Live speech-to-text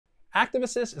Active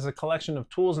Assist is a collection of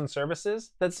tools and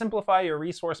services that simplify your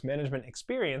resource management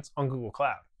experience on Google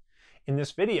Cloud. In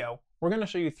this video, we're going to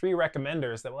show you 3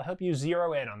 recommenders that will help you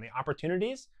zero in on the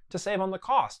opportunities to save on the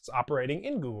costs operating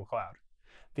in Google Cloud.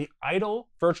 The Idle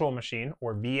Virtual Machine,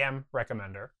 or VM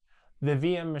recommender, the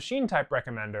VM Machine Type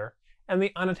recommender, and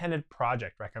the Unattended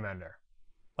Project recommender.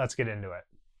 Let's get into it.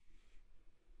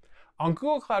 On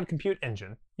Google Cloud Compute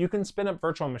Engine, you can spin up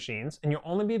virtual machines and you'll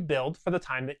only be billed for the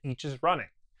time that each is running.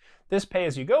 This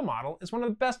pay-as-you-go model is one of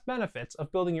the best benefits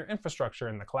of building your infrastructure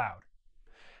in the cloud.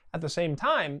 At the same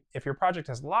time, if your project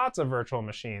has lots of virtual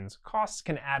machines, costs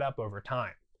can add up over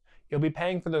time. You'll be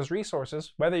paying for those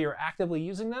resources whether you're actively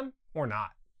using them or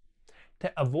not.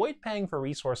 To avoid paying for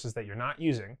resources that you're not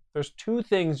using, there's 2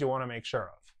 things you want to make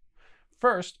sure of.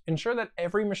 First, ensure that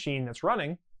every machine that's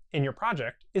running in your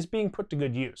project is being put to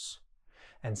good use.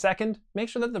 And second, make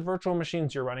sure that the virtual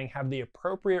machines you're running have the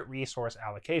appropriate resource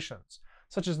allocations,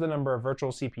 such as the number of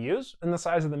virtual CPUs and the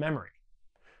size of the memory.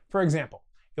 For example,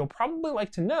 you'll probably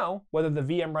like to know whether the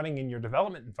VM running in your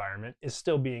development environment is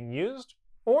still being used,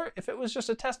 or if it was just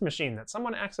a test machine that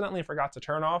someone accidentally forgot to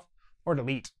turn off or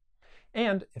delete.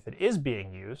 And if it is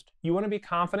being used, you want to be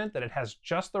confident that it has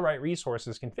just the right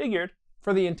resources configured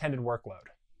for the intended workload.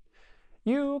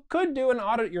 You could do an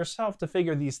audit yourself to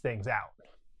figure these things out,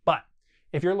 but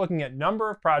if you're looking at number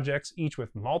of projects, each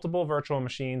with multiple virtual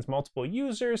machines, multiple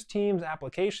users, teams,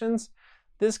 applications,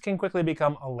 this can quickly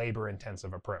become a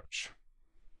labor-intensive approach.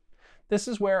 This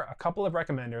is where a couple of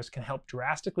recommenders can help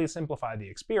drastically simplify the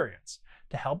experience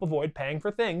to help avoid paying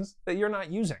for things that you're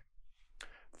not using.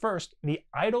 First, the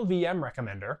Idle VM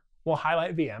recommender will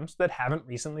highlight VMs that haven't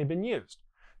recently been used,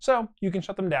 so you can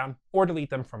shut them down or delete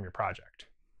them from your project.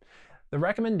 The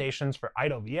recommendations for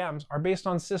idle VMs are based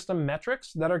on system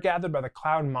metrics that are gathered by the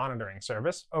Cloud Monitoring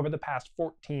Service over the past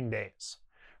 14 days.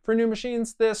 For new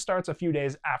machines, this starts a few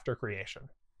days after creation.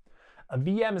 A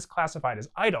VM is classified as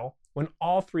idle when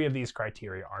all 3 of these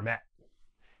criteria are met.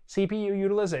 CPU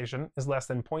utilization is less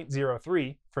than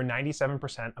 0.03 for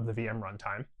 97% of the VM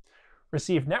runtime.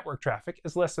 Received network traffic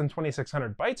is less than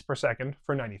 2,600 bytes per second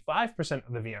for 95%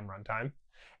 of the VM runtime.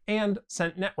 And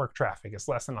sent network traffic is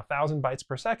less than 1,000 bytes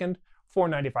per second for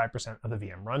 95% of the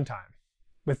VM runtime.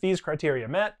 With these criteria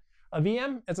met, a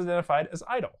VM is identified as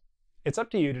idle. It's up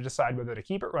to you to decide whether to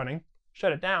keep it running,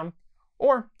 shut it down,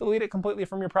 or delete it completely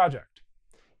from your project.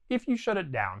 If you shut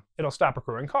it down, it'll stop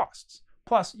accruing costs.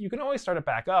 Plus, you can always start it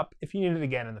back up if you need it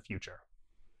again in the future.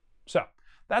 So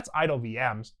that's idle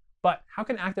VMs, but how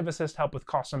can Active Assist help with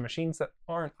costs on machines that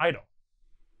aren't idle?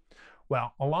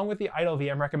 Well, along with the Idle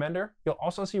VM recommender, you'll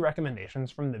also see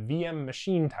recommendations from the VM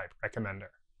Machine Type recommender.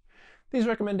 These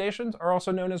recommendations are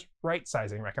also known as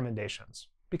right-sizing recommendations,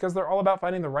 because they're all about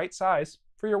finding the right size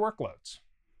for your workloads.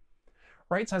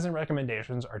 Right-sizing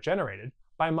recommendations are generated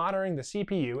by monitoring the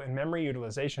CPU and memory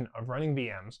utilization of running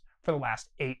VMs for the last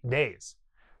 8 days.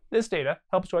 This data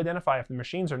helps to identify if the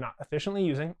machines are not efficiently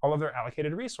using all of their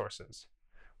allocated resources.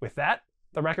 With that,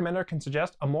 the recommender can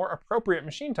suggest a more appropriate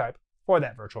machine type for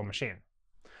that virtual machine.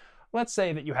 Let's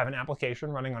say that you have an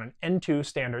application running on an N2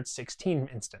 standard 16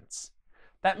 instance.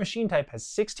 That machine type has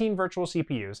 16 virtual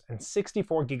CPUs and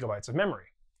 64 gigabytes of memory.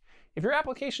 If your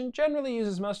application generally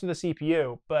uses most of the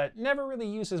CPU, but never really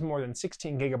uses more than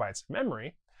 16 gigabytes of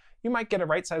memory, you might get a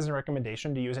right-sizing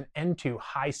recommendation to use an N2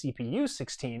 high CPU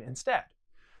 16 instead.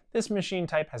 This machine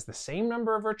type has the same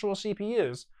number of virtual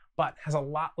CPUs, but has a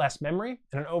lot less memory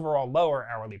and an overall lower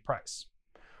hourly price.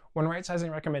 When right-sizing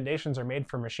recommendations are made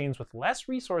for machines with less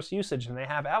resource usage than they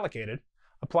have allocated,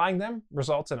 applying them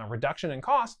results in a reduction in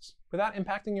costs without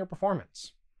impacting your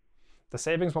performance. The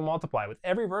savings will multiply with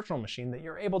every virtual machine that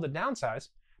you're able to downsize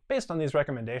based on these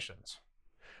recommendations.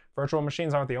 Virtual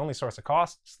machines aren't the only source of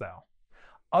costs, though.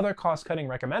 Other cost-cutting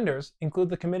recommenders include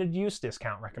the Committed Use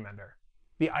Discount recommender,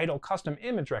 the Idle Custom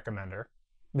Image recommender,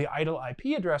 the Idle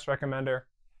IP Address recommender,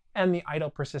 and the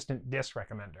Idle Persistent Disk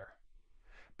recommender.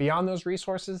 Beyond those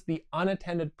resources, the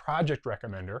Unattended Project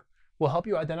recommender will help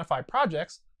you identify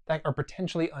projects that are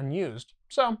potentially unused,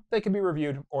 so they can be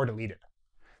reviewed or deleted.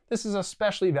 This is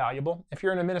especially valuable if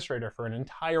you're an administrator for an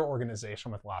entire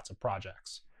organization with lots of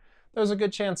projects. There's a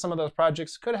good chance some of those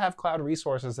projects could have cloud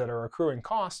resources that are accruing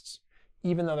costs,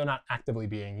 even though they're not actively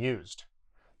being used.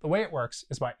 The way it works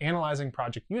is by analyzing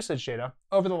project usage data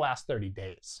over the last 30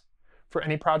 days. For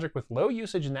any project with low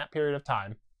usage in that period of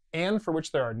time, and for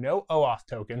which there are no OAuth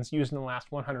tokens used in the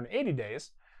last 180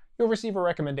 days, you'll receive a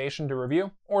recommendation to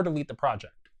review or delete the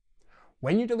project.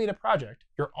 When you delete a project,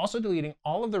 you're also deleting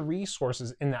all of the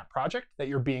resources in that project that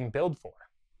you're being billed for.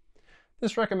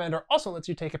 This recommender also lets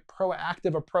you take a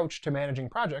proactive approach to managing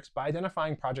projects by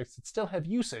identifying projects that still have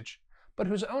usage, but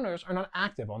whose owners are not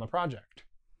active on the project.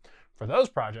 For those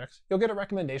projects, you'll get a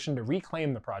recommendation to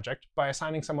reclaim the project by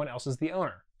assigning someone else as the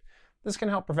owner. This can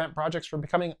help prevent projects from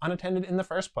becoming unattended in the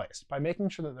first place by making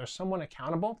sure that there's someone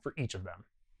accountable for each of them.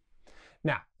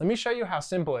 Now, let me show you how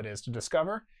simple it is to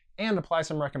discover and apply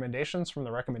some recommendations from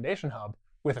the Recommendation Hub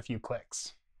with a few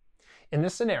clicks. In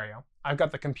this scenario, I've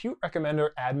got the Compute Recommender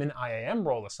Admin IAM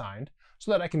role assigned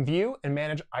so that I can view and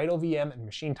manage idle VM and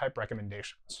machine type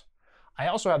recommendations. I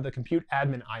also have the Compute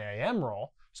Admin IAM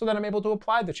role so that I'm able to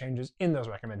apply the changes in those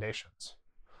recommendations.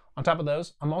 On top of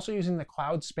those, I'm also using the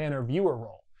Cloud Spanner Viewer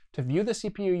role to view the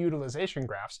CPU utilization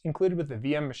graphs included with the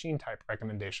VM machine type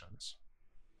recommendations.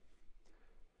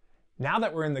 Now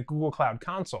that we're in the Google Cloud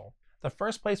Console, the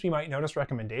first place we might notice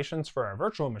recommendations for our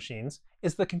virtual machines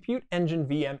is the Compute Engine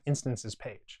VM Instances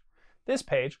page. This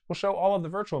page will show all of the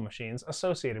virtual machines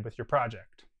associated with your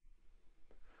project.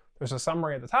 There's a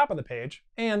summary at the top of the page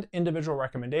and individual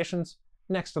recommendations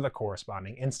next to the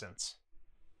corresponding instance.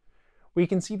 We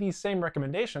can see these same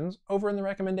recommendations over in the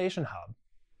Recommendation Hub.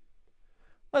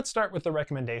 Let's start with the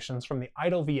recommendations from the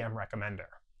idle VM recommender.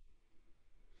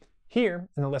 Here,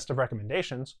 in the list of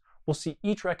recommendations, we'll see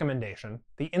each recommendation,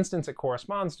 the instance it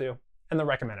corresponds to, and the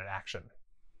recommended action.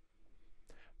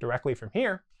 Directly from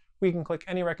here, we can click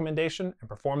any recommendation and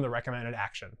perform the recommended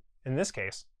action, in this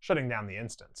case, shutting down the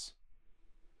instance.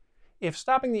 If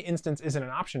stopping the instance isn't an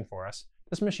option for us,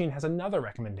 this machine has another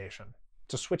recommendation,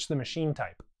 to switch the machine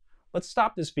type. Let's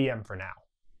stop this VM for now.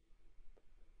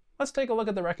 Let's take a look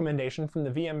at the recommendation from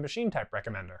the VM machine type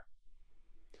recommender.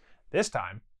 This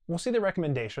time, we'll see the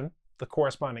recommendation, the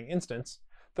corresponding instance,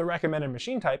 the recommended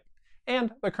machine type,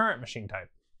 and the current machine type.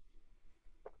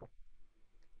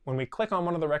 When we click on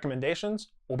one of the recommendations,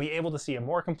 we'll be able to see a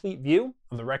more complete view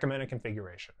of the recommended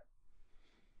configuration.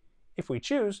 If we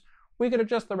choose, we could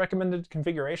adjust the recommended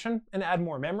configuration and add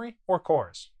more memory or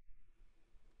cores.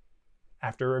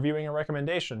 After reviewing a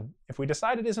recommendation, if we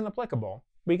decide it isn't applicable,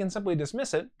 we can simply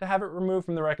dismiss it to have it removed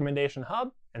from the Recommendation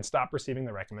Hub and stop receiving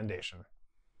the recommendation.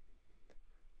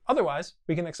 Otherwise,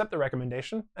 we can accept the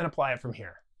recommendation and apply it from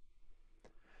here.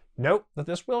 Note that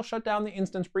this will shut down the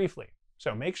instance briefly,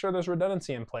 so make sure there's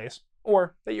redundancy in place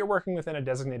or that you're working within a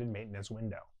designated maintenance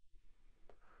window.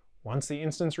 Once the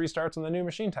instance restarts on the new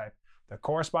machine type, the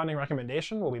corresponding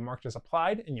recommendation will be marked as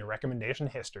applied in your recommendation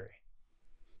history.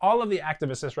 All of the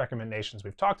Active Assist recommendations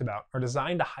we've talked about are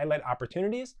designed to highlight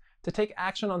opportunities to take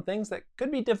action on things that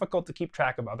could be difficult to keep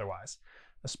track of otherwise,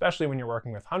 especially when you're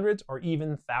working with hundreds or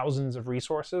even thousands of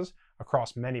resources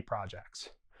across many projects.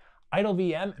 Idle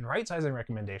VM and right-sizing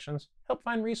recommendations help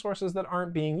find resources that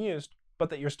aren't being used, but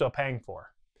that you're still paying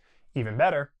for. Even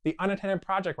better, the unattended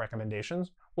project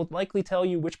recommendations will likely tell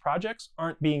you which projects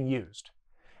aren't being used.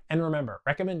 And remember,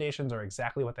 recommendations are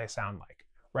exactly what they sound like,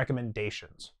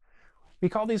 recommendations. We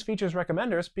call these features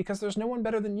recommenders because there's no one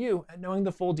better than you at knowing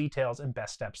the full details and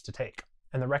best steps to take.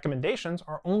 And the recommendations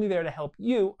are only there to help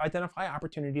you identify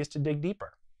opportunities to dig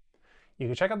deeper. You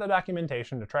can check out the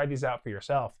documentation to try these out for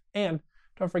yourself, and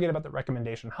don't forget about the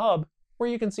Recommendation Hub, where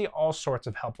you can see all sorts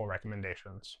of helpful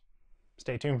recommendations.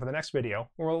 Stay tuned for the next video,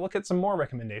 where we'll look at some more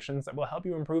recommendations that will help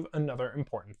you improve another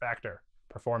important factor,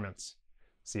 performance.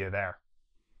 See you there.